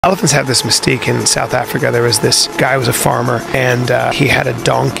Elephants have this mystique in South Africa. There was this guy who was a farmer, and he had a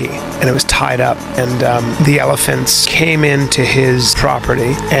donkey, and it was tied up, and the elephants came into his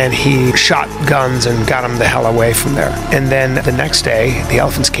property, and he shot guns and got him the hell away from there. And then the next day, the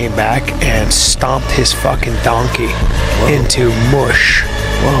elephants came back and stomped his fucking donkey into mush.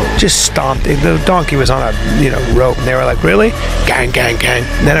 Whoa. Just stomped it. The donkey was on a rope, and they were like, really? Gang, gang, gang.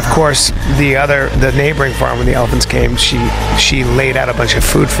 And then, of course, the neighboring farm, when the elephants came, she laid out a bunch of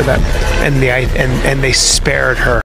food for them, and they spared her.